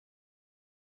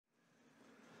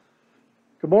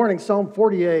Good morning, Psalm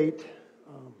 48.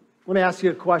 Let me ask you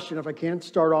a question if I can.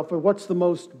 Start off with, what's the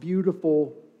most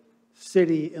beautiful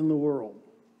city in the world?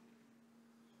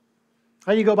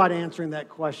 How do you go about answering that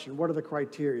question? What are the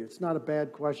criteria? It's not a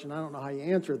bad question. I don't know how you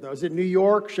answer it, though. Is it New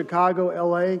York, Chicago,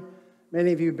 L.A.?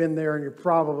 Many of you have been there, and you're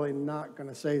probably not going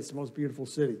to say it's the most beautiful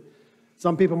city.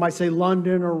 Some people might say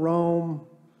London or Rome.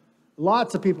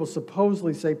 Lots of people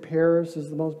supposedly say Paris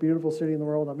is the most beautiful city in the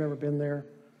world. I've never been there.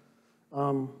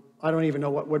 I don't even know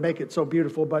what would make it so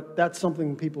beautiful, but that's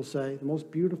something people say, the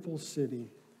most beautiful city.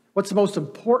 What's the most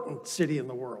important city in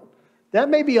the world? That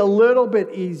may be a little bit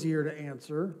easier to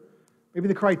answer. Maybe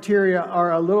the criteria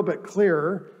are a little bit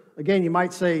clearer. Again, you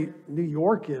might say New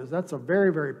York is. That's a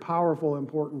very, very powerful,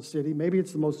 important city. Maybe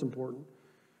it's the most important.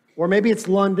 Or maybe it's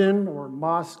London or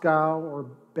Moscow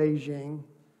or Beijing.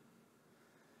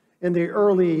 In the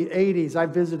early 80s, I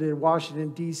visited Washington,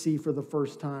 D.C. for the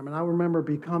first time, and I remember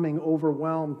becoming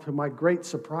overwhelmed. To my great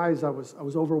surprise, I was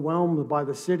overwhelmed by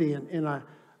the city, and I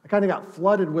kind of got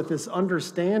flooded with this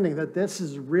understanding that this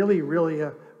is really, really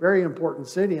a very important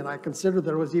city, and I considered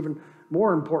that it was even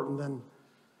more important than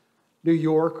New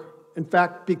York. In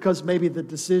fact, because maybe the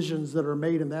decisions that are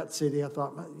made in that city, I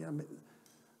thought, yeah,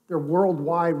 they're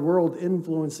worldwide,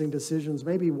 world-influencing decisions.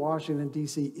 Maybe Washington,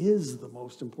 D.C. is the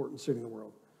most important city in the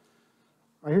world.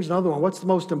 All right, here's another one. What's the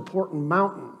most important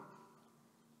mountain?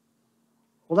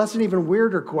 Well, that's an even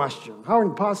weirder question. How can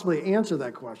you possibly answer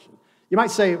that question? You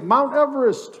might say Mount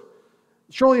Everest.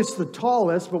 Surely it's the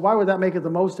tallest, but why would that make it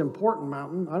the most important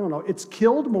mountain? I don't know. It's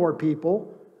killed more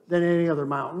people than any other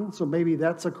mountain, so maybe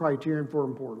that's a criterion for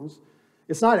importance.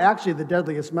 It's not actually the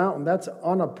deadliest mountain. That's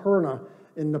Annapurna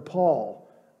in Nepal,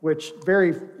 which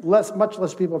much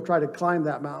less people have tried to climb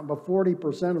that mountain, but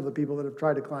 40% of the people that have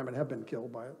tried to climb it have been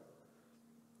killed by it.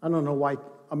 I don't know why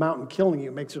a mountain killing you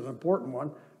makes it an important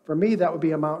one. For me, that would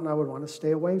be a mountain I would want to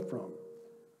stay away from,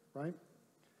 right?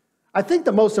 I think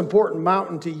the most important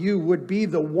mountain to you would be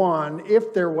the one,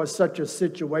 if there was such a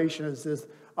situation as this,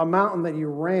 a mountain that you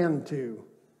ran to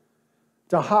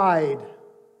hide,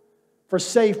 for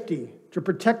safety, to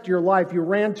protect your life. You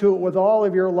ran to it with all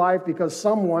of your life because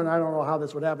someone, I don't know how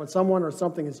this would happen, someone or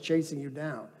something is chasing you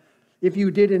down. If you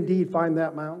did indeed find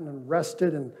that mountain and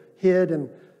rested and hid and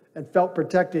felt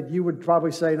protected, you would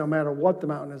probably say, no matter what the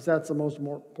mountain is, that's the most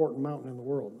important mountain in the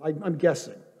world. I'm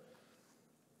guessing.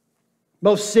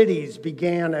 Most cities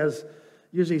began as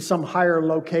usually some higher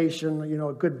location,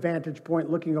 a good vantage point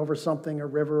looking over something, a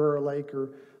river or a lake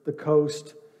or the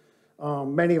coast.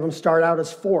 Many of them start out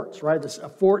as forts, right? A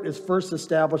fort is first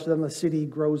established, then the city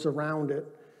grows around it.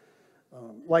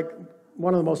 Like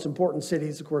one of the most important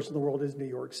cities, of course, in the world is New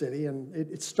York City, and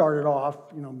it started off,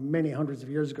 many hundreds of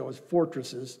years ago as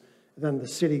fortresses, and then the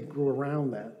city grew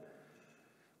around that.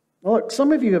 Well, look,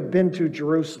 some of you have been to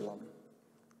Jerusalem.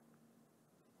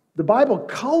 The Bible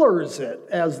colors it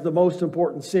as the most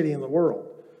important city in the world,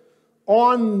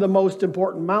 on the most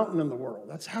important mountain in the world.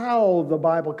 That's how the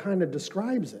Bible kind of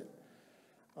describes it.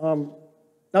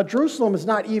 Now, Jerusalem is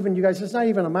not even, you guys, it's not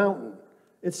even a mountain.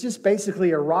 It's just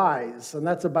basically a rise, and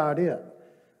that's about it.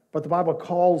 But the Bible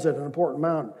calls it an important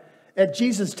mountain. At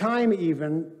Jesus' time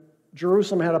even,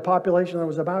 Jerusalem had a population that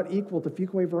was about equal to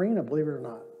Fuquay-Varina, believe it or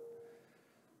not.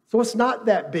 So it's not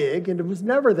that big, and it was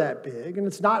never that big, and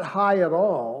it's not high at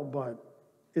all, but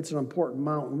it's an important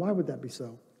mountain. Why would that be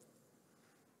so?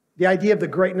 The idea of the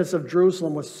greatness of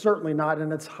Jerusalem was certainly not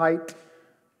in its height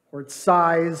or its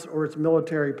size or its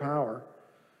military power.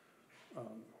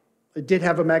 It did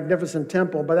have a magnificent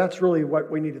temple, but that's really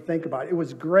what we need to think about. It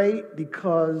was great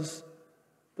because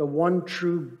the one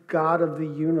true God of the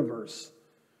universe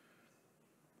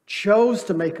chose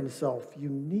to make himself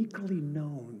uniquely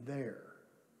known there.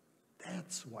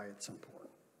 That's why it's important.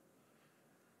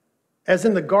 As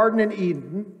in the Garden in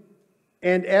Eden,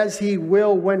 and as he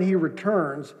will when he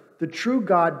returns, the true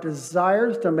God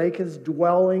desires to make his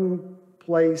dwelling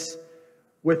place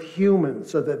with humans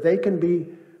so that they can be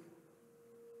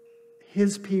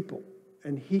his people,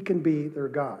 and he can be their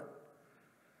God.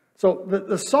 So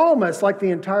the psalmist, like the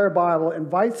entire Bible,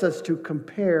 invites us to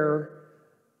compare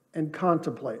and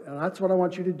contemplate. And that's what I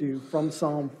want you to do from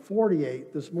Psalm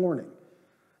 48 this morning.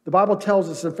 The Bible tells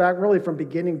us, in fact, really from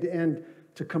beginning to end,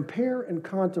 to compare and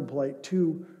contemplate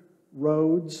two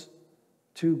roads,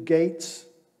 two gates,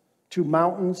 two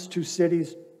mountains, two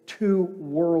cities, two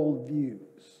worldviews.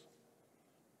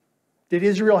 Did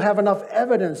Israel have enough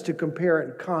evidence to compare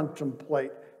and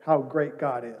contemplate how great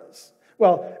God is?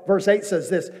 Well, verse 8 says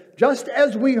this, just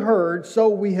as we heard, so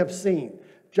we have seen.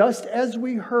 Just as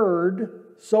we heard,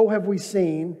 so have we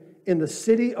seen in the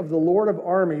city of the Lord of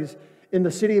armies, in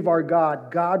the city of our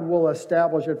God. God will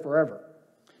establish it forever.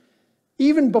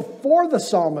 Even before the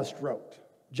psalmist wrote,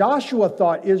 Joshua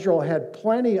thought Israel had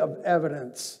plenty of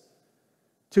evidence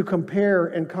to compare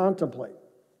and contemplate.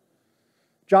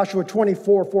 Joshua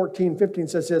 24, 14, 15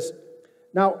 says this,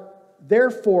 "Now,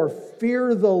 therefore,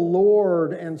 fear the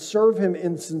Lord and serve him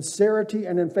in sincerity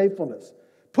and in faithfulness.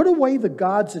 Put away the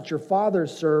gods that your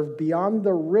fathers served beyond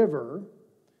the river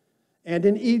and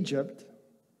in Egypt,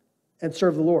 and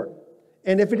serve the Lord.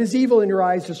 And if it is evil in your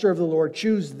eyes to serve the Lord,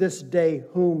 choose this day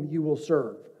whom you will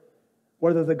serve,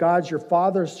 whether the gods your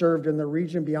fathers served in the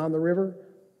region beyond the river,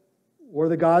 or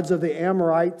the gods of the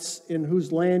Amorites in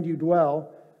whose land you dwell.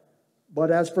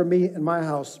 But as for me and my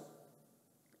house,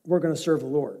 we're going to serve the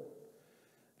Lord."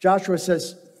 Joshua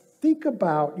says, think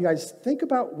about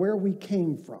where we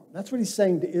came from. That's what he's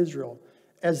saying to Israel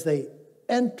as they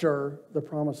enter the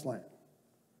promised land.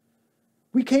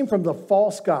 We came from the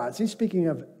false gods. He's speaking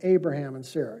of Abraham and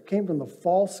Sarah. Came from the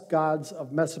false gods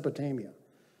of Mesopotamia.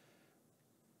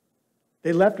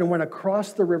 They left and went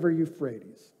across the river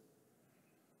Euphrates.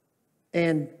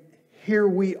 And here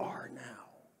we are now,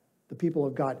 the people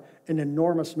of God, an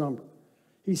enormous number.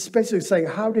 He's basically saying,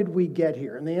 how did we get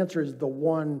here? And the answer is the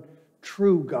one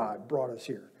true God brought us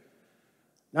here.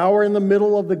 Now we're in the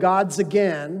middle of the gods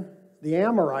again, the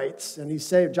Amorites. And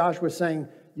Joshua's saying,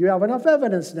 you have enough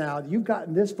evidence now. You've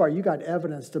gotten this far. You got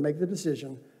evidence to make the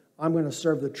decision. I'm going to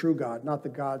serve the true God, not the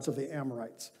gods of the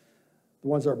Amorites, the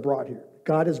ones that are brought here.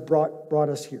 God has brought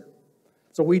us here.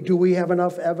 So do we have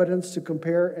enough evidence to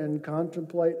compare and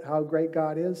contemplate how great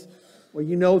God is? Well,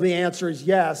 you know the answer is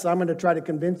yes. I'm going to try to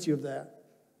convince you of that.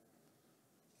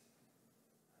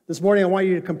 This morning, I want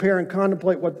you to compare and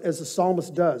contemplate as the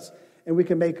psalmist does. And we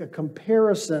can make a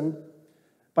comparison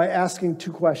by asking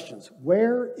two questions.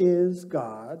 Where is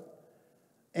God?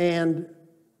 And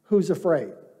who's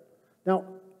afraid? Now,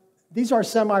 these are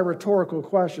semi-rhetorical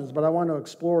questions, but I want to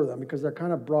explore them because they're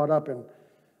kind of brought up in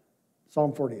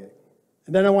Psalm 48.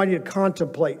 And then I want you to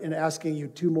contemplate in asking you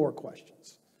two more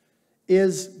questions.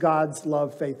 Is God's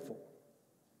love faithful?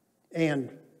 And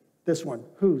this one,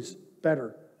 who's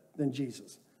better than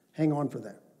Jesus? Hang on for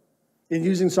that. In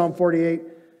using Psalm 48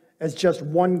 as just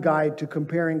one guide to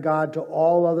comparing God to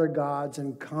all other gods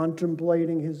and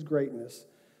contemplating his greatness,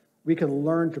 we can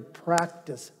learn to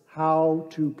practice how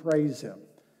to praise him,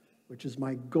 which is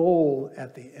my goal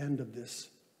at the end of this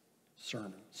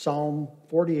sermon. Psalm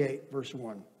 48, verse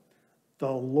 1.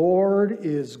 The Lord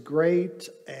is great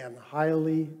and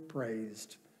highly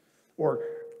praised. Or,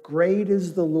 great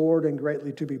is the Lord and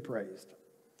greatly to be praised.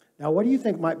 Now, what do you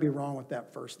think might be wrong with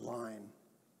that first line?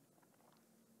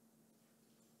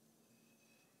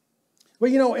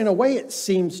 Well, in a way, it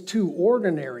seems too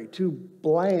ordinary, too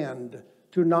bland,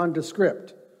 too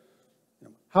nondescript.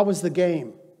 How was the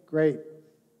game? Great.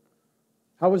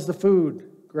 How was the food?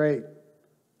 Great.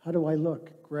 How do I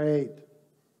look? Great.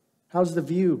 How's the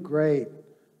view? Great.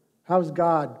 How's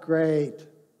God? Great.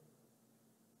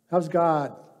 How's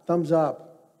God? Thumbs up.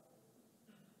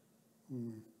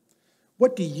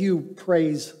 What do you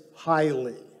praise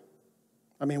highly?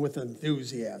 I mean, with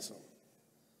enthusiasm.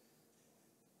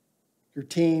 Your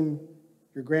team,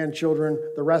 your grandchildren,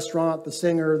 the restaurant, the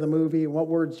singer, the movie. What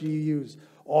words do you use?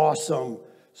 Awesome,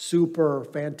 super,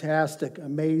 fantastic,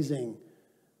 amazing,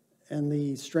 and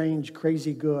the strange,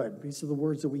 crazy good. These are the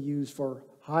words that we use for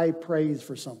high praise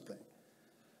for something.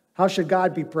 How should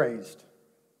God be praised?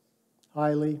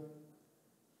 Highly.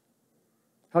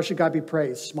 How should God be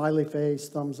praised? Smiley face,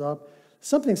 thumbs up.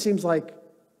 Something seems like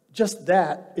just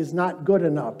that is not good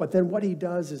enough. But then what he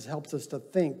does is helps us to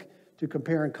think, to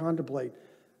compare and contemplate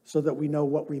so that we know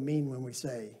what we mean when we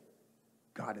say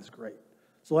God is great.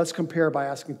 So let's compare by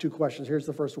asking two questions. Here's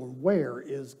the first one. Where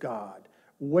is God?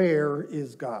 Where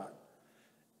is God?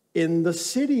 In the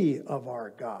city of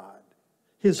our God,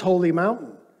 his holy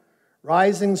mountain.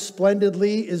 Rising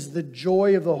splendidly is the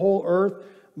joy of the whole earth.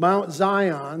 Mount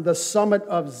Zion, the summit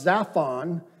of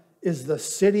Zaphon, is the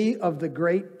city of the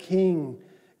great king.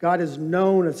 God is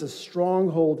known as a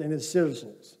stronghold in his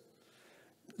citizens.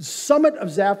 Summit of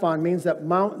Zaphon means that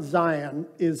Mount Zion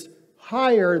is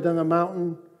higher than the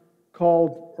mountain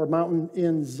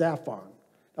in Zaphon.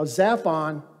 Now,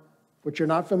 Zaphon, which you're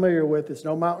not familiar with, it's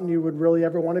no mountain you would really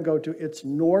ever want to go to. It's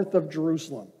north of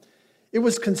Jerusalem. It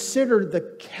was considered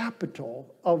the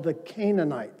capital of the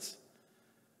Canaanites.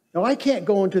 Now, I can't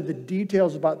go into the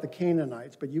details about the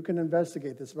Canaanites, but you can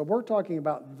investigate this. But we're talking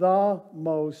about the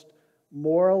most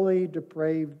morally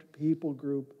depraved people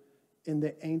group in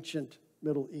the ancient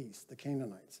Middle East, the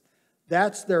Canaanites.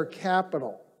 That's their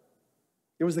capital.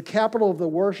 It was the capital of the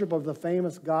worship of the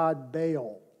famous god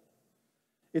Baal.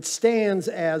 It stands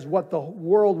as what the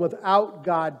world without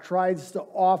God tries to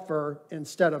offer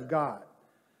instead of God.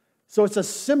 So it's a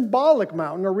symbolic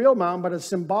mountain, a real mountain, but a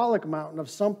symbolic mountain of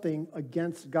something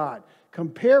against God.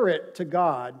 Compare it to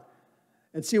God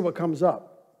and see what comes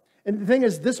up. And the thing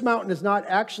is, this mountain is not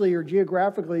actually or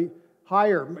geographically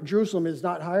higher. Jerusalem is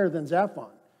not higher than Zaphon.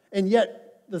 And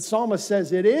yet the psalmist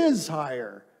says it is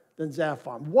higher than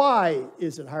Zaphon. Why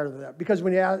is it higher than that? Because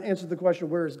when you answer the question,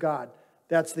 where is God?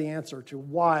 That's the answer to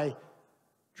why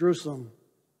Jerusalem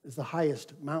is the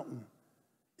highest mountain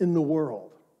in the world.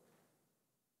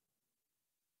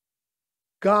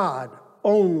 God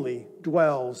only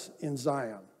dwells in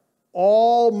Zion.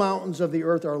 All mountains of the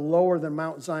earth are lower than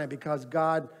Mount Zion because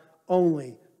God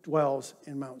only dwells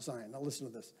in Mount Zion. Now listen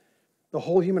to this. The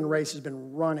whole human race has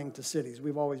been running to cities.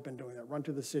 We've always been doing that. Run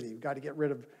to the city. We've got to get rid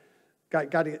of,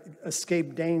 got to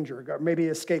escape danger, maybe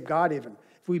escape God even.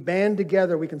 If we band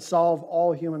together, we can solve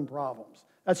all human problems.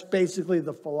 That's basically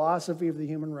the philosophy of the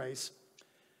human race.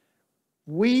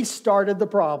 We started the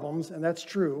problems, and that's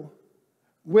true.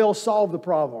 We'll solve the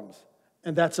problems,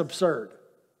 and that's absurd.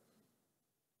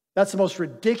 That's the most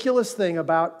ridiculous thing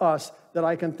about us that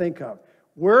I can think of.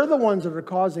 We're the ones that are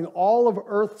causing all of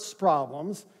Earth's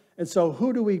problems, and so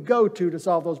who do we go to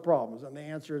solve those problems? And the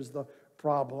answer is the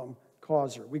problem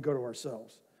causer. We go to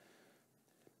ourselves.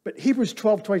 But Hebrews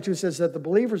 12:22 says that the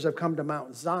believers have come to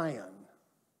Mount Zion,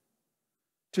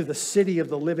 to the city of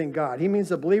the living God. He means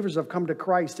the believers have come to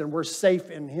Christ and we're safe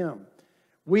in Him.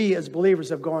 We as believers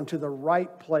have gone to the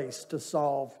right place to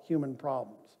solve human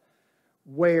problems,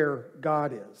 where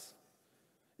God is.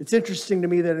 It's interesting to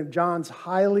me that in John's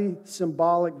highly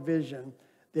symbolic vision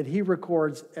that he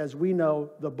records, as we know,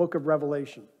 the book of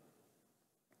Revelation.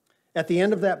 At the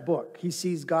end of that book, he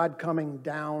sees God coming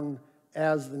down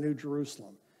as the New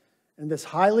Jerusalem. And this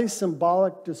highly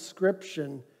symbolic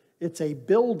description, it's a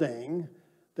building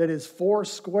that is 4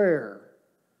 square,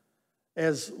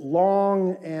 as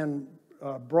long and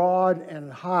broad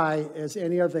and high as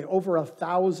any other thing, over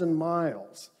 1,000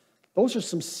 miles. Those are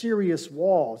some serious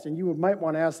walls. And you might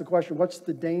want to ask the question, what's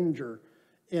the danger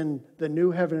in the new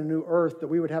heaven and new earth that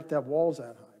we would have to have walls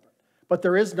that high? But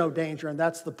there is no danger, and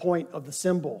that's the point of the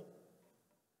symbol.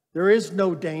 There is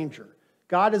no danger.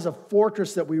 God is a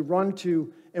fortress that we run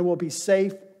to and will be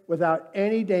safe without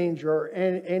any danger or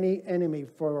any enemy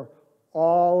for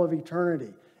all of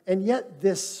eternity. And yet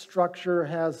this structure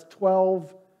has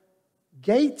 12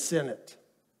 gates in it,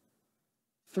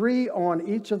 3 on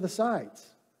each of the sides.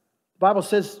 The Bible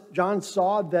says John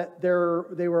saw that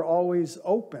they were always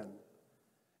open.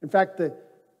 In fact,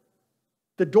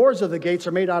 the doors of the gates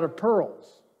are made out of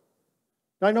pearls.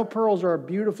 Now, I know pearls are a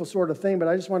beautiful sort of thing, but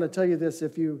I just want to tell you this,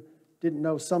 if you didn't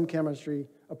know some chemistry.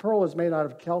 A pearl is made out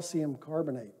of calcium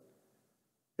carbonate.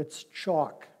 It's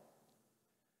chalk.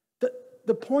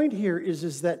 The point here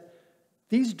is that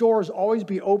these doors always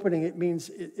be opening. It means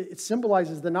it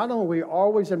symbolizes that not only are we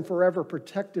always and forever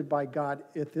protected by God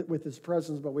with His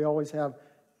presence, but we always have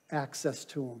access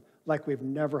to Him like we've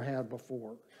never had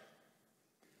before.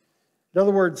 In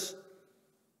other words,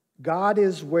 God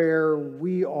is where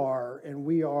we are, and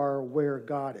we are where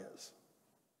God is.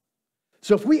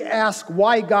 So if we ask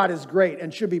why God is great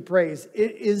and should be praised,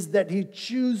 it is that He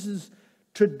chooses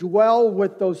to dwell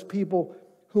with those people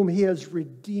whom He has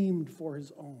redeemed for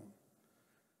His own.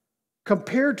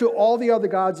 Compared to all the other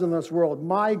gods in this world,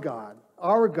 my God,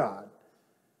 our God,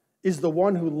 is the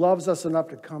one who loves us enough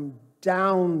to come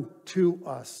down to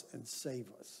us and save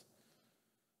us.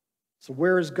 So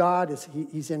where is God?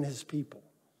 He's in His people.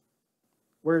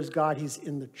 Where is God? He's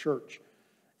in the church.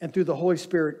 And through the Holy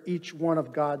Spirit, each one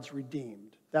of God's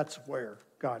redeemed. That's where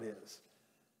God is.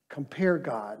 Compare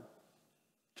God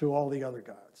to all the other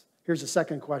gods. Here's the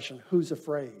second question. Who's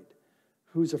afraid?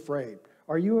 Who's afraid?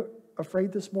 Are you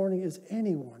afraid this morning? Is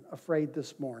anyone afraid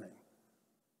this morning?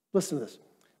 Listen to this.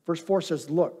 Verse 4 says,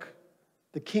 look,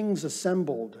 the kings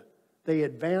assembled. They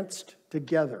advanced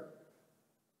together.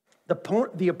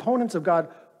 The opponents of God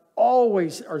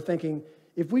always are thinking,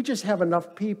 if we just have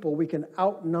enough people, we can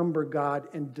outnumber God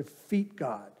and defeat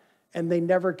God. And they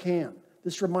never can.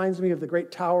 This reminds me of the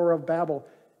great Tower of Babel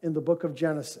in the book of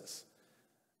Genesis.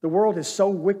 The world is so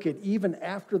wicked, even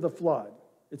after the flood.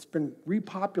 It's been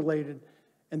repopulated,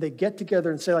 and they get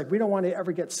together and say, like, we don't want to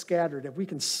ever get scattered. If we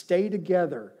can stay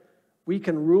together, we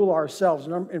can rule ourselves.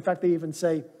 In fact, they even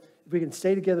say, if we can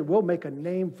stay together, we'll make a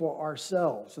name for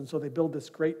ourselves. And so they build this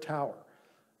great tower.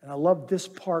 And I love this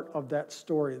part of that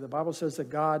story. The Bible says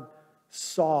that God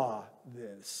saw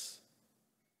this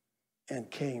and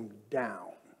came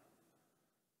down.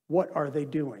 What are they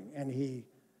doing? And He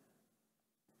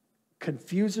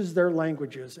confuses their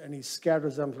languages and He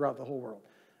scatters them throughout the whole world.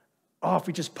 Oh, if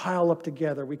we just pile up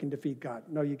together, we can defeat God.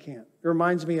 No, you can't. It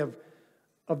reminds me of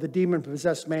of the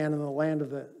demon-possessed man in the land of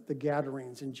the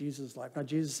Gadarenes in Jesus' life. Now,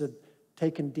 Jesus had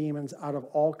taken demons out of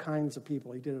all kinds of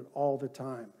people. He did it all the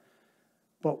time.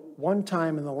 But one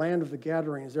time in the land of the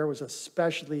Gadarenes, there was a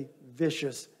especially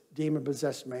vicious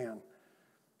demon-possessed man.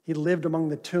 He lived among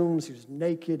the tombs. He was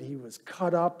naked. He was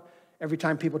cut up. Every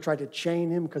time people tried to chain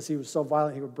him because he was so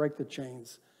violent, he would break the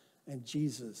chains. And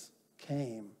Jesus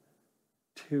came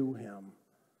to him.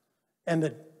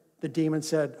 And the demon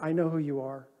said, I know who you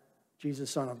are,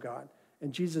 Jesus, Son of God.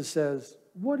 And Jesus says,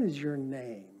 what is your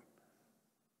name?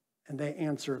 And they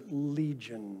answer,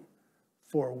 Legion,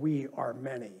 for we are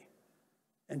many.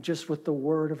 And just with the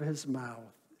word of his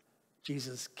mouth,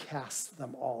 Jesus cast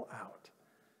them all out.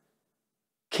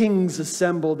 Kings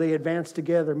assembled, they advanced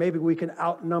together. Maybe we can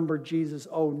outnumber Jesus.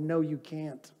 Oh, no, you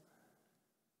can't.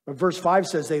 But verse 5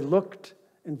 says they looked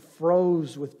and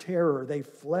froze with terror. They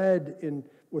fled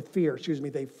with fear.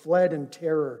 They fled in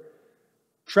terror.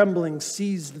 Trembling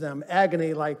seized them,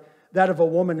 agony like that of a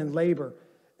woman in labor,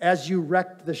 as you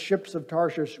wrecked the ships of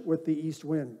Tarshish with the east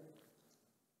wind.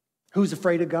 Who's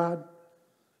afraid of God?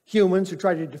 Humans who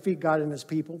try to defeat God and his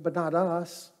people, but not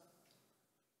us.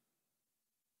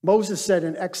 Moses said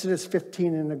in Exodus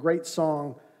 15 in a great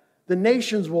song, the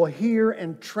nations will hear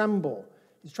and tremble.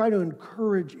 He's trying to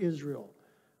encourage Israel.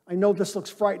 I know this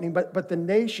looks frightening, but the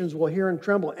nations will hear and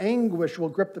tremble. Anguish will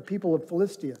grip the people of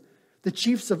Philistia. The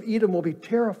chiefs of Edom will be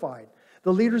terrified.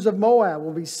 The leaders of Moab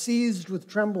will be seized with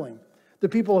trembling. The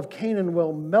people of Canaan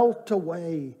will melt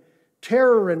away.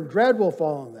 Terror and dread will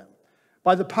fall on them.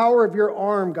 By the power of your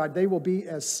arm, God, they will be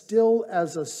as still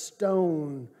as a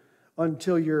stone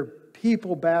until your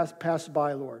people pass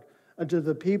by, Lord, until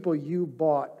the people you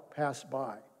bought pass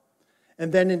by.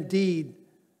 And then indeed,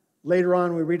 later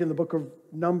on we read in the book of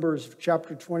Numbers,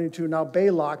 chapter 22, now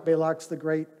Balak's the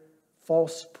great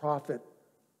false prophet,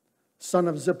 son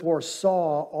of Zippor,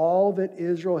 saw all that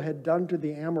Israel had done to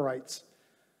the Amorites.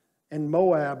 And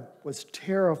Moab was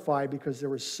terrified because there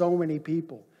were so many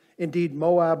people. Indeed,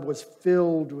 Moab was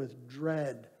filled with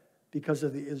dread because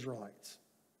of the Israelites.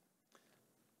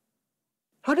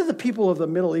 How did the people of the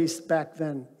Middle East back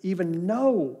then even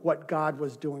know what God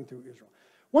was doing through Israel?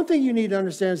 One thing you need to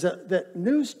understand is that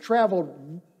news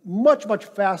traveled much, much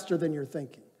faster than you're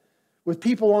thinking. With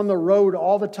people on the road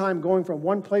all the time going from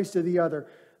one place to the other,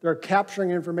 they're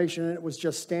capturing information, and it was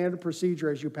just standard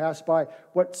procedure as you pass by.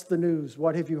 What's the news?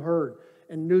 What have you heard?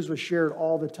 And news was shared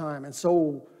all the time. And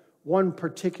so one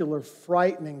particular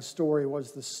frightening story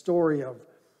was the story of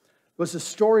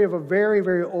a very,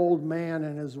 very old man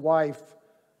and his wife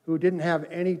who didn't have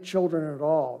any children at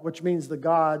all, which means the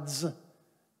gods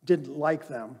didn't like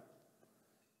them.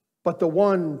 But the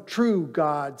one true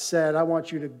God said, I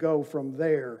want you to go from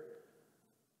there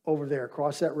over there,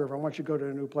 cross that river. I want you to go to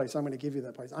a new place. I'm going to give you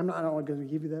that place. I'm not only going to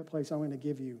give you that place, I'm going to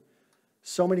give you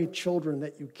so many children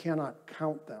that you cannot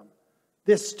count them.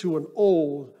 This to an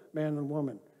old man and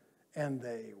woman. And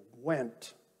they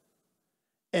went.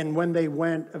 And when they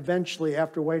went, eventually,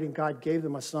 after waiting, God gave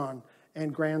them a son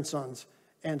and grandsons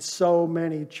and so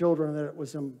many children that it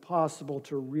was impossible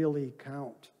to really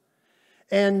count.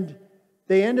 And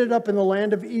they ended up in the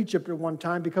land of Egypt at one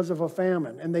time because of a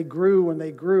famine. And they grew and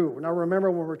they grew. Now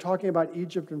remember, when we're talking about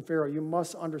Egypt and Pharaoh, you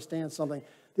must understand something.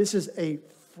 This is a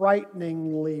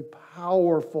frighteningly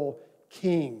powerful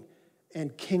king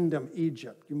and kingdom,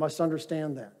 Egypt. You must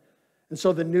understand that. And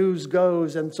so the news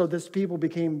goes, and so this people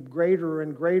became greater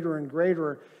and greater and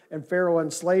greater, and Pharaoh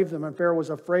enslaved them, and Pharaoh was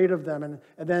afraid of them. And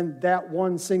then that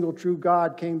one single true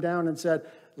God came down and said,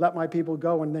 let my people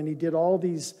go. And then he did all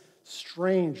these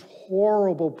strange,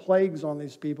 horrible plagues on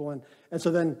these people. And so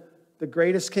then the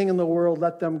greatest king in the world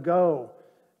let them go,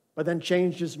 but then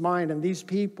changed his mind. And these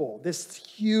people, this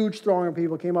huge throng of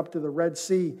people, came up to the Red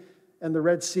Sea, and the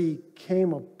Red Sea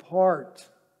came apart.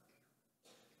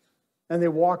 And they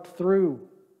walked through.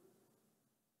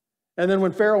 And then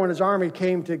when Pharaoh and his army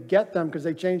came to get them because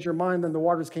they changed their mind, then the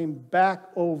waters came back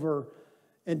over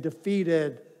and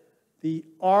defeated the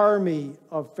army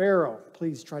of Pharaoh.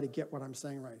 Please try to get what I'm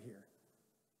saying right here.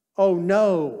 Oh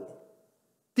no,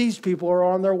 these people are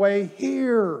on their way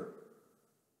here.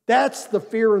 That's the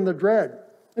fear and the dread.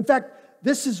 In fact,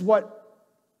 this is what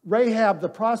Rahab, the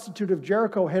prostitute of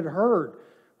Jericho, had heard,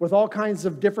 with all kinds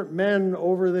of different men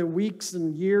over the weeks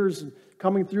and years and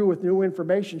coming through with new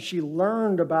information. She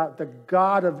learned about the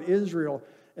God of Israel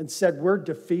and said, we're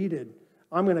defeated.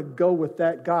 I'm going to go with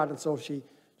that God. And so she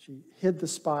hid the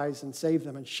spies and saved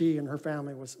them, and she and her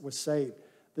family was saved.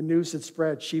 The news had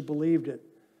spread. She believed it.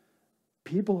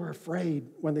 People are afraid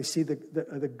when they see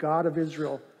the God of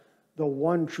Israel, the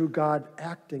one true God,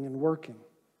 acting and working.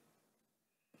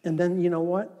 And then, you know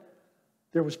what?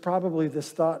 there was probably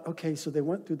this thought, okay, so they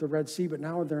went through the Red Sea, but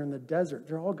now they're in the desert.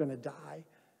 They're all going to die.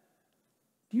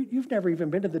 You've never even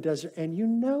been to the desert, and you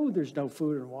know there's no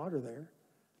food and water there.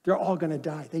 They're all going to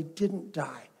die. They didn't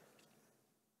die.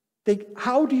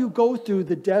 How do you go through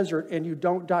the desert and you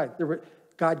don't die?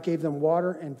 God gave them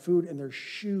water and food, and their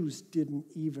shoes didn't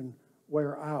even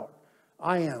wear out.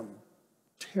 I am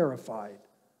terrified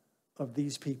of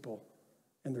these people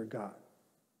and their God.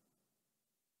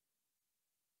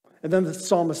 And then the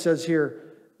psalmist says here,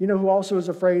 you know who also is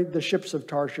afraid? The ships of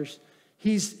Tarshish.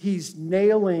 He's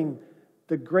nailing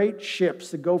the great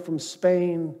ships that go from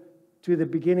Spain to the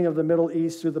beginning of the Middle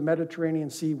East through the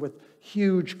Mediterranean Sea with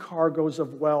huge cargoes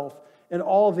of wealth and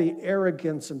all the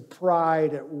arrogance and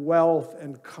pride at wealth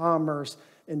and commerce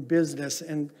and business.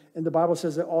 And the Bible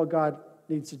says that all God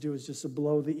needs to do is just to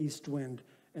blow the east wind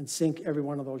and sink every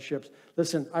one of those ships.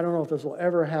 Listen, I don't know if this will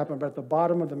ever happen, but at the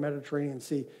bottom of the Mediterranean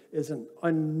Sea is an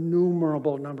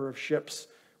innumerable number of ships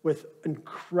with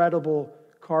incredible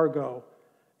cargo,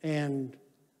 and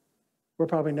we're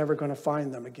probably never going to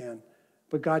find them again.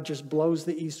 But God just blows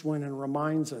the east wind and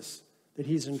reminds us that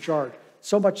he's in charge.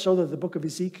 So much so that the book of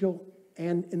Ezekiel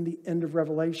and in the end of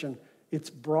Revelation, it's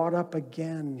brought up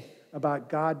again about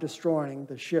God destroying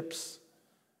the ships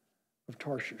of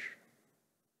Tarshish.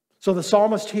 So the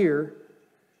psalmist here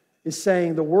is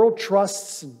saying the world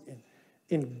trusts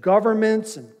in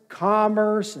governments and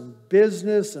commerce and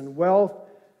business and wealth,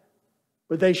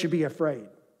 but they should be afraid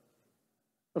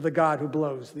of the God who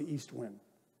blows the east wind.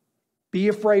 Be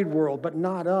afraid, world, but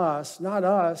not us, not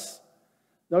us.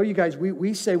 No, you guys,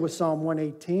 we say with Psalm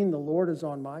 118, the Lord is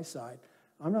on my side.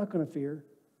 I'm not going to fear.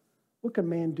 What can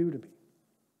man do to me?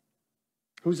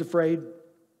 Who's afraid?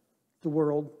 The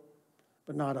world,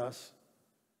 but not us.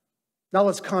 Now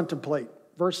let's contemplate.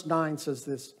 Verse 9 says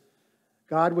this,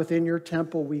 God, within your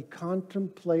temple, we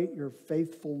contemplate your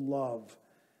faithful love.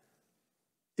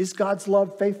 Is God's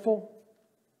love faithful?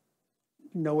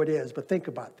 No, it is, but think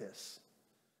about this.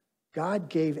 God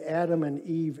gave Adam and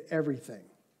Eve everything.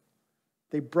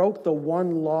 They broke the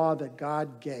one law that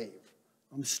God gave.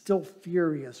 I'm still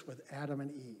furious with Adam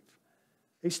and Eve.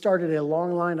 They started a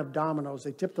long line of dominoes.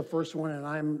 They tipped the first one, and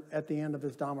I'm at the end of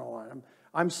this domino line.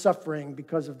 I'm suffering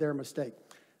because of their mistake.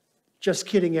 Just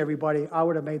kidding, everybody. I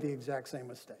would have made the exact same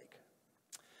mistake.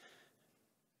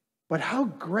 But how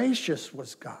gracious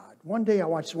was God? One day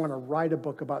I just want to write a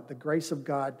book about the grace of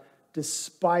God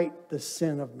despite the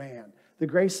sin of man. The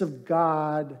grace of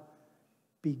God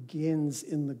begins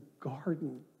in the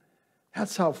garden.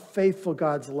 That's how faithful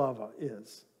God's love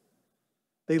is.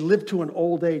 They live to an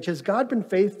old age. Has God been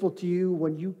faithful to you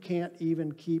when you can't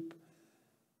even keep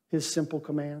his simple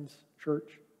commands,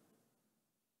 church?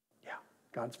 Yeah,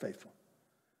 God's faithful.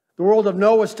 The world of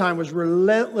Noah's time was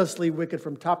relentlessly wicked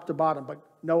from top to bottom, but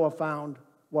Noah found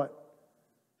what?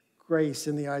 Grace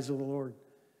in the eyes of the Lord.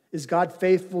 Is God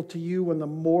faithful to you when the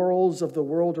morals of the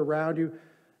world around you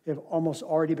have almost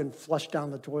already been flushed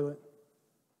down the toilet?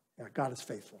 Yeah, God is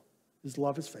faithful. His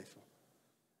love is faithful.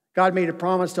 God made a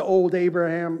promise to old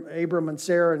Abram and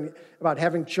Sarah about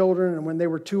having children, and when they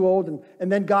were too old,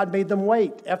 and then God made them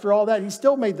wait. After all that, he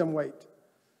still made them wait.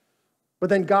 But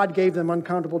then God gave them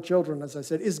uncountable children, as I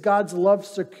said. Is God's love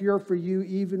secure for you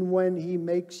even when he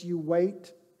makes you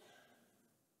wait?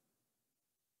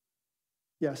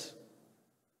 Yes.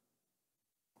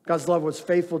 God's love was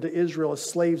faithful to Israel as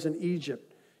slaves in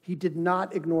Egypt. He did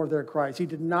not ignore their cries. He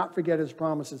did not forget his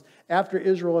promises. After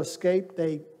Israel escaped,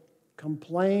 they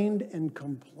complained and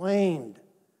complained.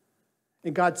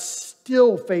 And God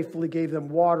still faithfully gave them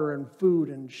water and food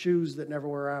and shoes that never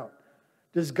wear out.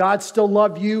 Does God still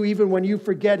love you even when you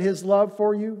forget his love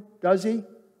for you? Does he?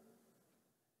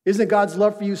 Isn't God's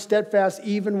love for you steadfast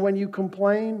even when you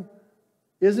complain?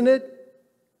 Isn't it?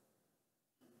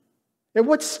 At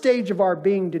what stage of our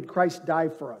being did Christ die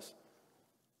for us?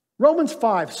 Romans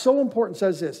 5, so important,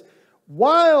 says this.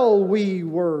 While we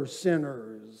were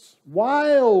sinners,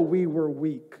 while we were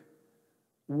weak,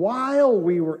 while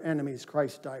we were enemies,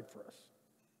 Christ died for us.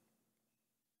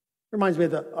 Reminds me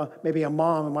of maybe a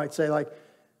mom who might say, like,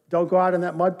 don't go out in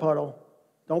that mud puddle.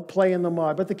 Don't play in the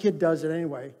mud. But the kid does it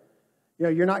anyway. You know,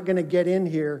 you're not going to get in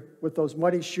here with those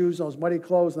muddy shoes, those muddy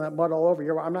clothes, and that mud all over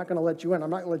you. I'm not going to let you in. I'm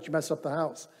not going to let you mess up the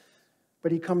house.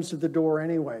 But he comes to the door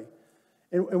anyway.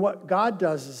 And what God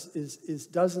does is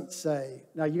doesn't say,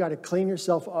 now you got to clean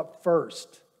yourself up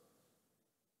first,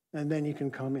 and then you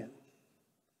can come in.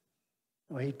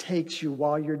 No, he takes you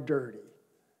while you're dirty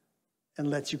and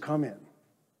lets you come in,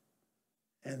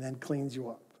 and then cleans you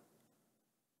up.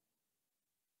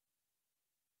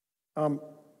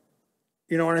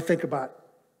 You know, when I think about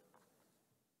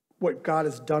what God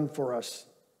has done for us,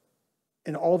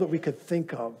 and all that we could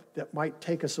think of that might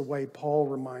take us away, Paul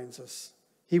reminds us,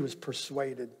 he was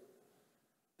persuaded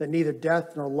that neither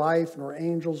death nor life nor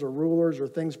angels or rulers or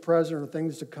things present or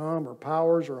things to come or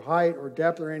powers or height or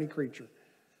depth or any creature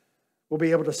will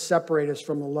be able to separate us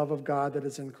from the love of God that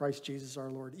is in Christ Jesus our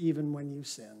Lord, even when you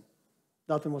sin.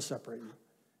 Nothing will separate you.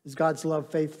 Is God's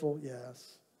love faithful?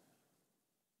 Yes.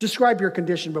 Describe your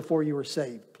condition before you were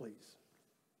saved, please.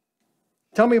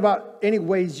 Tell me about any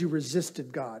ways you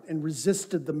resisted God and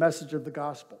resisted the message of the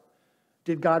gospel.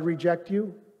 Did God reject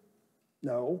you?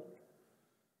 No.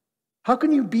 How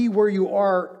can you be where you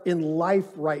are in life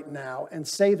right now and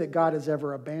say that God has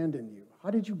ever abandoned you? How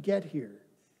did you get here?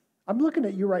 I'm looking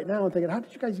at you right now and thinking, how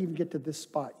did you guys even get to this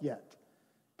spot yet?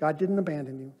 God didn't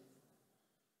abandon you.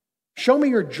 Show me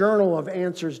your journal of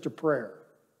answers to prayer.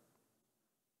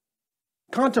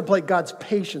 Contemplate God's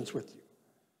patience with you.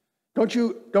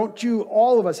 Don't you,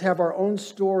 all of us have our own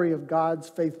story of God's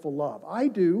faithful love? I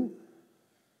do.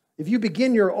 If you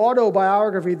begin your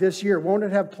autobiography this year, won't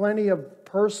it have plenty of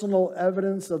personal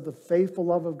evidence of the faithful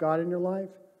love of God in your life?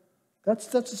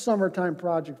 That's a summertime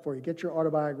project for you. Get your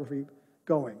autobiography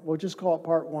going. We'll just call it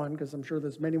part one because I'm sure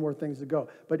there's many more things to go.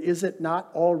 But is it not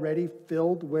already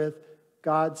filled with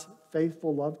God's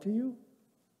faithful love to you?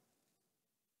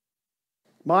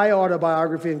 My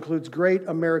autobiography includes great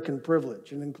American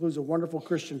privilege. It includes a wonderful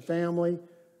Christian family,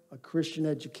 a Christian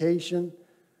education.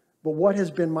 But what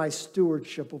has been my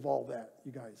stewardship of all that,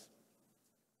 you guys?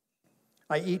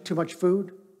 I eat too much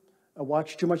food. I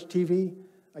watch too much TV.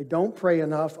 I don't pray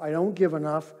enough. I don't give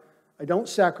enough. I don't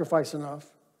sacrifice enough.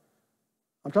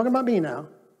 I'm talking about me now.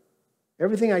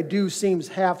 Everything I do seems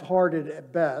half-hearted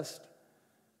at best.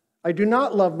 I do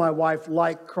not love my wife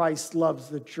like Christ loves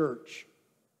the church.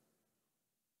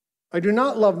 I do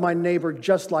not love my neighbor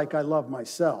just like I love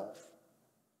myself.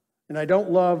 And I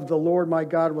don't love the Lord my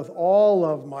God with all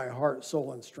of my heart,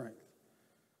 soul, and strength.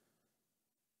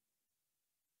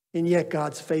 And yet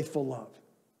God's faithful love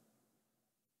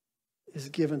is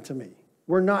given to me.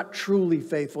 We're not truly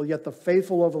faithful, yet the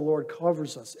faithful love of the Lord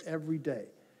covers us every day.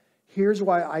 Here's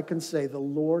why I can say the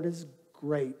Lord is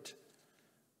great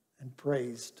and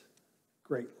praised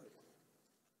greatly.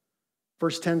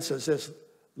 Verse 10 says this,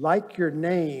 like your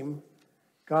name,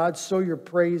 God, so your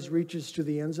praise reaches to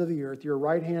the ends of the earth. Your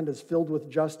right hand is filled with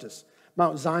justice.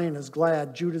 Mount Zion is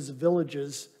glad. Judah's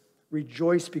villages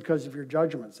rejoice because of your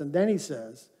judgments. And then he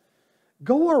says,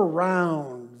 go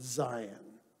around Zion.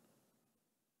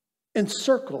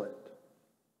 Encircle it.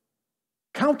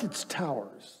 Count its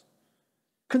towers.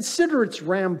 Consider its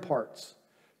ramparts.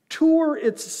 Tour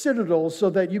its citadels so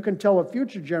that you can tell a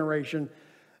future generation,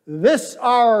 this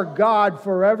our God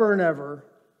forever and ever.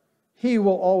 He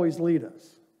will always lead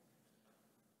us.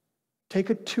 Take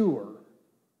a tour.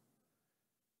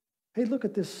 Hey, look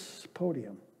at this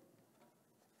podium.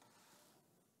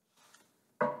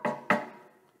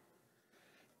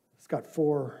 It's got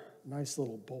 4 nice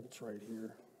little bolts right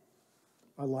here.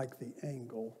 I like the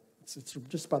angle. It's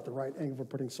just about the right angle for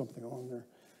putting something on there.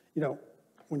 You know,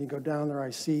 when you go down there,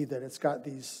 I see that it's got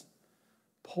these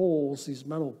poles, these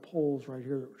metal poles right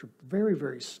here, which are very,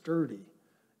 very sturdy.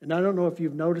 And I don't know if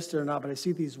you've noticed it or not, but I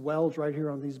see these welds right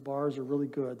here on these bars are really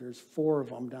good. There's 4 of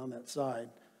them down that side.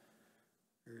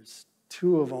 There's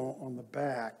 2 of them on the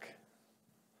back.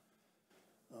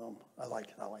 I like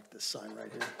this sign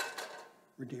right here,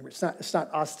 Redeemer. It's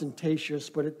not ostentatious,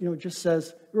 but it just says,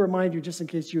 it remind you, just in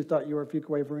case you thought you were a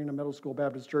Fuquay-Varina Middle School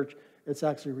Baptist Church, it's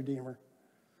actually Redeemer.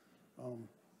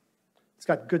 It's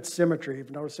got good symmetry.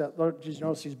 You've noticed that. Did you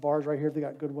notice these bars right here? They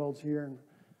got good welds here. And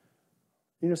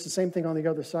it's the same thing on the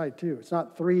other side too. It's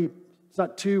not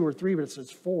 2 or 3, but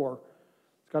it's 4.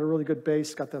 It's got a really good base.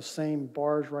 It's got those same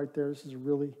bars right there. This is a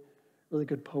really, really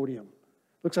good podium.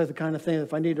 Looks like the kind of thing that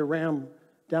if I needed to ram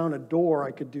down a door, I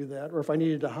could do that. Or if I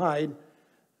needed to hide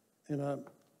I'm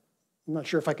not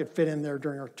sure if I could fit in there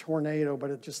during a tornado, but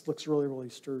it just looks really, really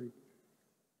sturdy.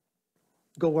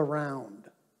 Go around,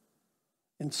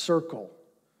 encircle,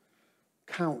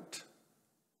 count,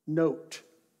 note,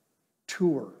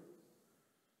 tour.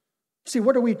 See,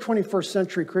 what are we 21st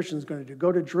century Christians going to do?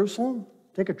 Go to Jerusalem?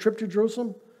 Take a trip to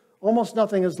Jerusalem? Almost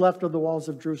nothing is left of the walls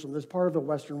of Jerusalem. There's part of the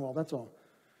Western Wall, that's all.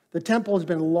 The temple has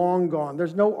been long gone.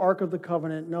 There's no Ark of the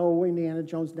Covenant. No, Indiana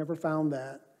Jones never found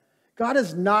that. God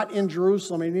is not in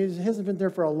Jerusalem, and he hasn't been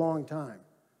there for a long time.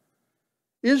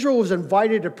 Israel was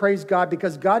invited to praise God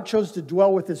because God chose to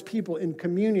dwell with his people in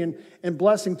communion and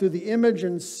blessing through the image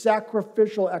and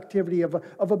sacrificial activity of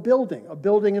a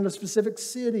building in a specific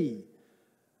city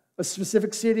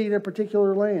in a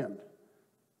particular land.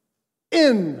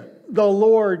 In the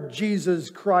Lord Jesus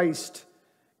Christ,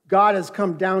 God has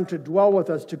come down to dwell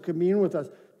with us, to commune with us,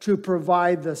 to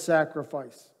provide the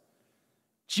sacrifice.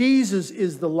 Jesus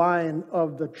is the Lion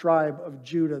of the tribe of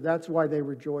Judah. That's why they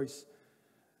rejoice,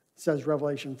 says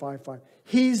Revelation 5:5.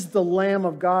 He's the Lamb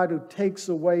of God who takes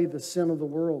away the sin of the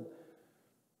world.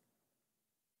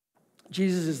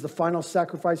 Jesus is the final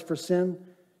sacrifice for sin.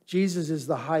 Jesus is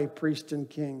the high priest and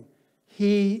king.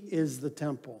 He is the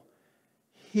temple.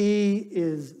 He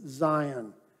is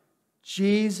Zion.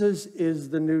 Jesus is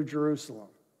the New Jerusalem.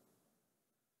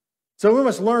 So we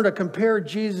must learn to compare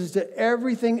Jesus to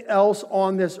everything else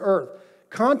on this earth.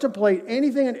 Contemplate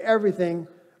anything and everything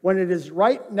when it is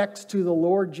right next to the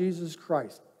Lord Jesus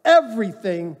Christ.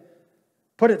 Everything,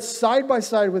 put it side by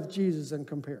side with Jesus and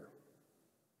compare.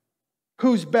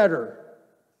 Who's better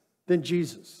than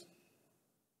Jesus?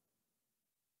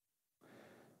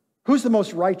 Who's the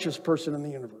most righteous person in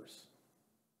the universe?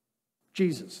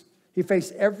 Jesus. He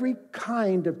faced every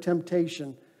kind of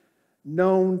temptation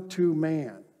known to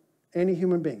man, any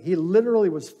human being. He literally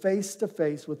was face to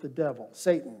face with the devil,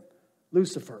 Satan,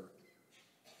 Lucifer,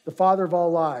 the father of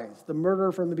all lies, the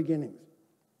murderer from the beginning,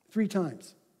 3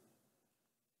 times.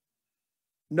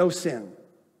 No sin.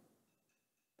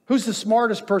 Who's the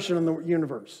smartest person in the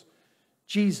universe?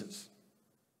 Jesus.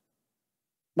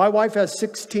 My wife has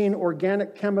 16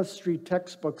 organic chemistry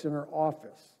textbooks in her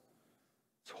office.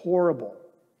 It's horrible.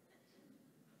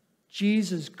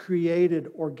 Jesus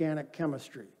created organic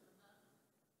chemistry.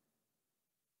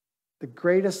 The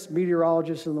greatest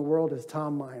meteorologist in the world is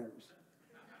Tom Miners.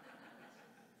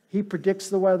 He predicts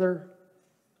the weather.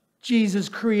 Jesus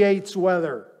creates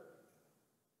weather.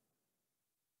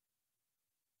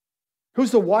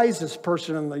 Who's the wisest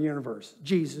person in the universe?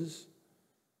 Jesus.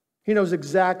 He knows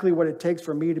exactly what it takes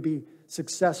for me to be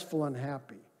successful and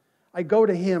happy. I go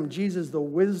to him, Jesus, the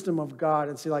wisdom of God,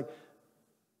 and say, like,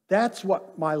 that's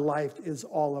what my life is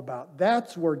all about.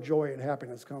 That's where joy and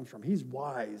happiness comes from. He's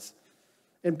wise.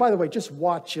 And by the way, just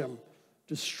watch him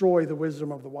destroy the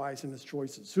wisdom of the wise in his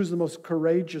choices. Who's the most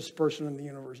courageous person in the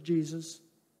universe? Jesus.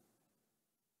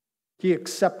 He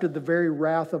accepted the very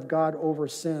wrath of God over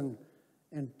sin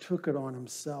and took it on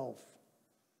himself.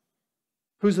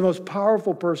 Who's the most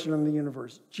powerful person in the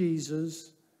universe?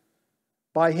 Jesus.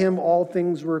 By him all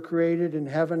things were created in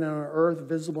heaven and on earth,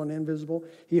 visible and invisible.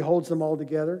 He holds them all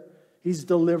together. He's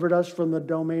delivered us from the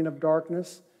domain of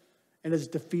darkness and has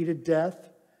defeated death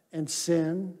and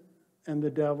sin and the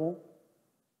devil.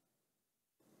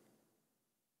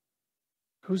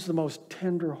 Who's the most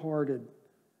tender-hearted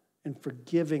and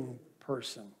forgiving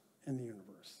person in the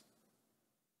universe?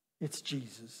 It's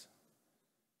Jesus.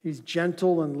 He's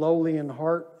gentle and lowly in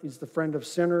heart. He's the friend of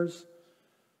sinners.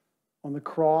 On the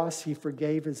cross, he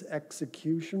forgave his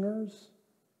executioners.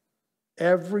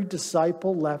 Every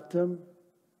disciple left him,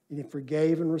 and he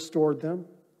forgave and restored them.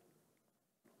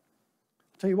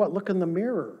 I'll tell you what, look in the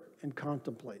mirror and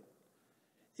contemplate.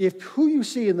 If who you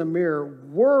see in the mirror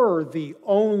were the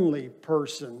only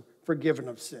person forgiven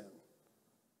of sin,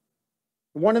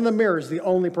 the one in the mirror is the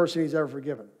only person he's ever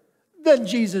forgiven, then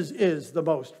Jesus is the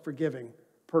most forgiving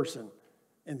person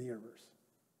in the universe.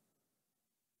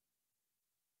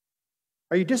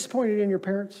 Are you disappointed in your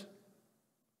parents?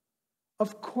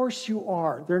 Of course you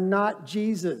are. They're not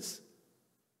Jesus.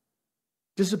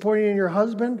 Disappointed in your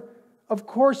husband? Of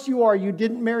course you are. You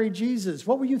didn't marry Jesus.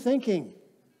 What were you thinking?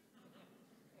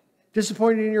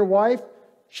 Disappointed in your wife?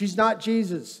 She's not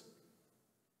Jesus.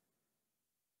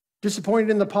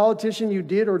 Disappointed in the politician you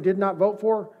did or did not vote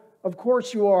for? Of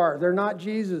course you are. They're not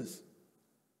Jesus.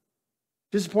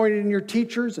 Disappointed in your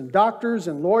teachers and doctors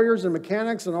and lawyers and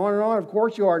mechanics and on and on? Of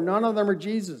course you are. None of them are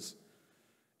Jesus.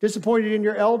 Disappointed in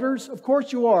your elders? Of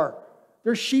course you are.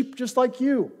 They're sheep just like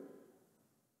you.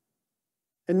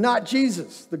 And not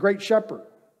Jesus, the great shepherd.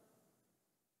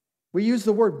 We use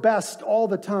the word best all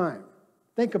the time.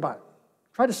 Think about it.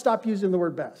 Try to stop using the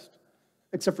word best,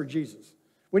 except for Jesus.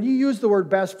 When you use the word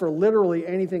best for literally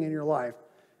anything in your life,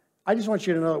 I just want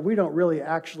you to know that we don't really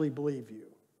actually believe you.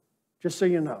 Just so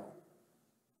you know.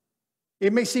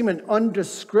 It may seem an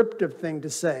undescriptive thing to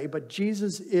say, but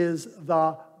Jesus is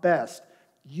the best.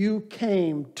 You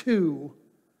came to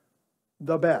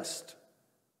the best.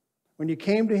 When you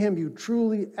came to him, you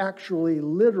truly, actually,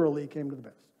 literally came to the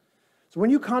best. So when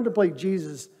you contemplate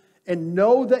Jesus and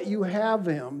know that you have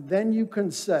him, then you can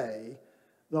say,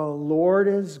 the Lord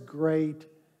is great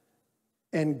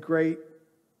and great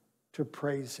to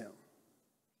praise him.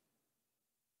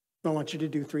 I want you to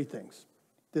do 3 things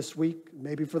this week,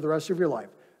 maybe for the rest of your life.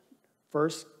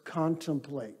 First,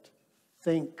 contemplate,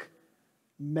 think,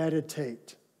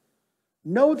 meditate.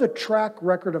 Know the track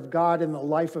record of God in the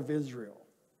life of Israel.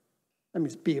 That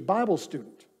means be a Bible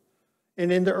student. And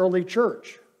in the early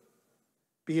church,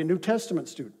 be a New Testament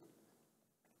student.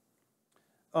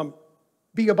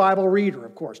 Be a Bible reader,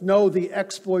 of course. Know the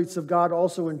exploits of God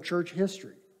also in church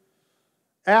history.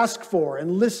 Ask for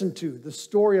and listen to the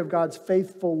story of God's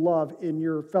faithful love in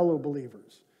your fellow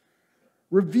believers.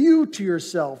 Review to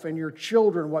yourself and your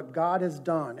children what God has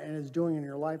done and is doing in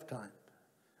your lifetime.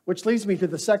 Which leads me to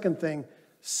the second thing.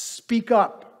 Speak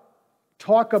up.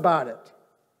 Talk about it.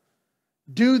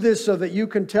 Do this so that you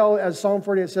can tell, as Psalm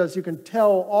 48 says, you can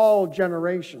tell all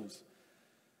generations.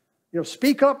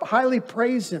 Speak up, highly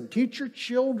praise Him. Teach your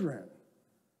children.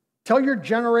 Tell your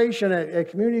generation at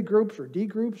community groups or D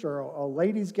groups or a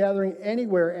ladies gathering,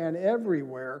 anywhere and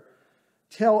everywhere.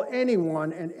 Tell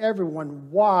anyone and everyone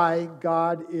why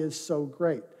God is so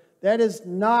great. That is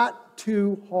not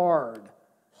too hard.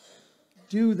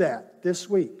 Do that this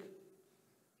week.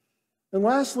 And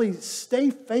lastly, stay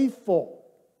faithful.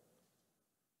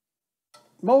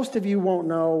 Most of you won't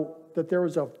know that there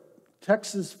was a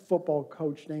Texas football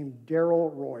coach named Darrell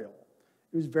Royal.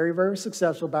 He was very, very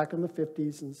successful back in the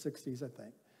 50s and 60s, I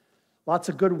think. Lots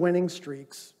of good winning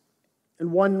streaks.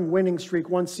 In one winning streak,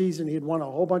 one season, he had won a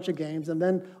whole bunch of games and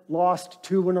then lost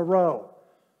 2 in a row.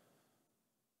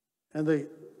 And the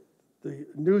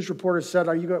news reporter said,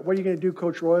 what are you going to do,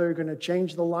 Coach Royal? Are you going to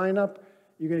change the lineup?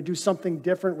 You're going to do something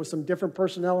different with some different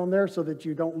personnel in there so that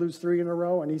you don't lose 3 in a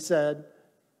row? And he said,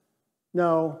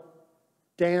 no,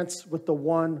 dance with the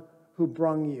one who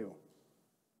brung you.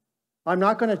 I'm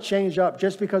not going to change up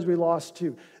just because we lost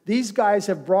 2. These guys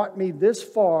have brought me this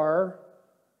far.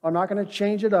 I'm not going to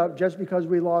change it up just because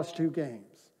we lost 2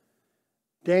 games.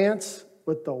 Dance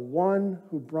with the one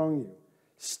who brung you.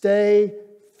 Stay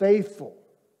faithful.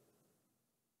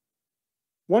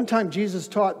 One time Jesus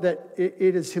taught that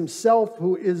it is Himself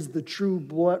who is the true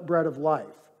bread of life,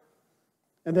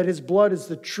 and that His blood is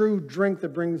the true drink that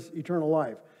brings eternal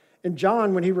life. And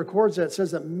John, when he records that,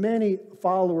 says that many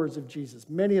followers of Jesus,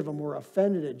 many of them were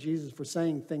offended at Jesus for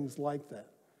saying things like that.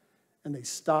 And they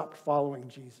stopped following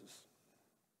Jesus.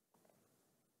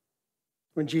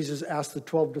 When Jesus asked the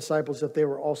 12 disciples if they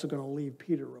were also going to leave,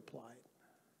 Peter replied,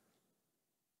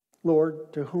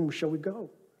 Lord, to whom shall we go?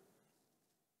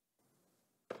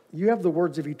 You have the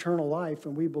words of eternal life,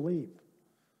 and we believe.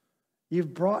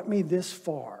 You've brought me this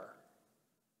far.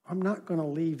 I'm not going to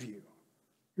leave you.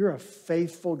 You're a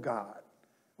faithful God.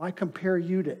 I compare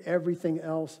you to everything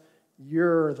else.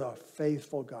 You're the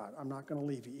faithful God. I'm not going to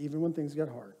leave you, even when things get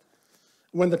hard.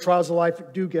 When the trials of life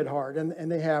do get hard,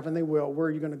 and they have and they will, where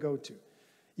are you going to go to?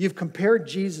 You've compared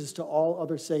Jesus to all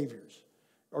other saviors,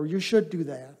 or you should do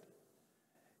that.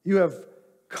 You have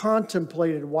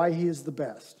contemplated why He is the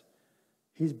best.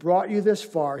 He's brought you this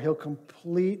far. He'll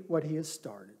complete what He has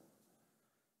started.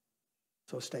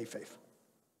 So stay faithful.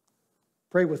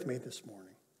 Pray with me this morning.